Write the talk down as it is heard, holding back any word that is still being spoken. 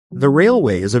The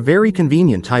railway is a very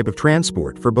convenient type of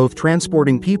transport for both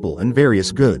transporting people and various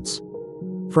goods.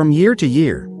 From year to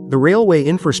year, the railway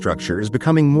infrastructure is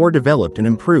becoming more developed and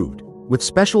improved, with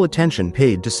special attention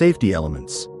paid to safety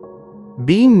elements.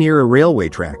 Being near a railway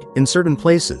track, in certain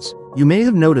places, you may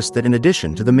have noticed that in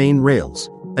addition to the main rails,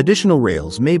 additional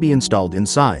rails may be installed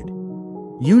inside.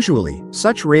 Usually,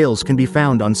 such rails can be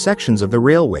found on sections of the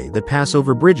railway that pass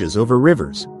over bridges over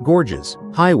rivers, gorges,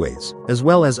 highways, as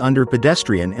well as under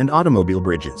pedestrian and automobile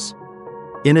bridges.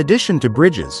 In addition to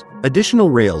bridges,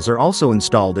 additional rails are also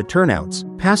installed at turnouts,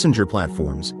 passenger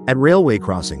platforms, at railway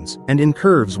crossings, and in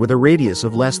curves with a radius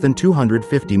of less than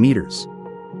 250 meters.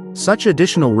 Such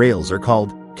additional rails are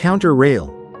called counter rail,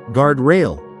 guard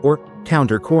rail, or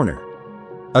counter corner.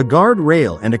 A guard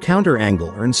rail and a counter angle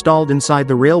are installed inside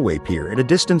the railway pier at a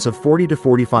distance of 40 to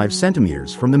 45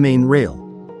 centimeters from the main rail,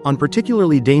 on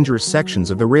particularly dangerous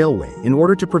sections of the railway in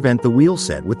order to prevent the wheel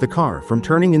set with the car from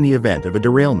turning in the event of a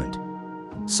derailment.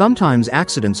 Sometimes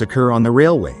accidents occur on the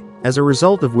railway, as a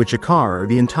result of which a car or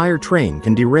the entire train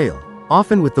can derail,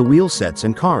 often with the wheel sets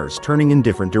and cars turning in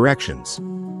different directions.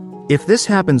 If this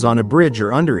happens on a bridge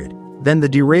or under it, then the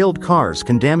derailed cars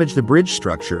can damage the bridge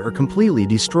structure or completely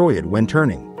destroy it when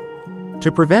turning.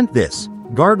 To prevent this,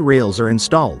 guard rails are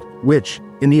installed, which,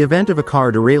 in the event of a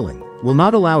car derailing, will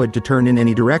not allow it to turn in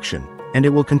any direction, and it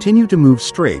will continue to move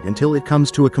straight until it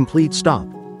comes to a complete stop.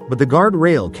 But the guard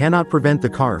rail cannot prevent the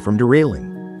car from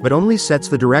derailing, but only sets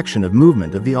the direction of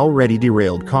movement of the already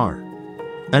derailed car.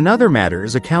 Another matter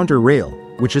is a counter rail,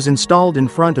 which is installed in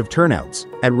front of turnouts,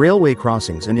 at railway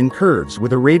crossings and in curves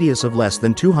with a radius of less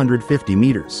than 250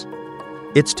 meters.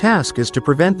 Its task is to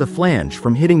prevent the flange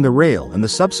from hitting the rail and the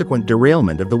subsequent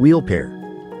derailment of the wheel pair.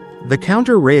 The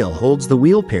counter rail holds the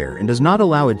wheel pair and does not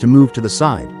allow it to move to the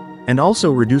side, and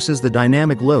also reduces the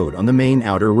dynamic load on the main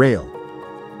outer rail.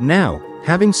 Now,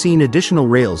 having seen additional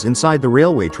rails inside the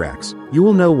railway tracks, you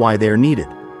will know why they are needed.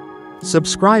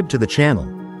 Subscribe to the channel.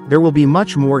 There will be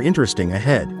much more interesting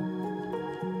ahead.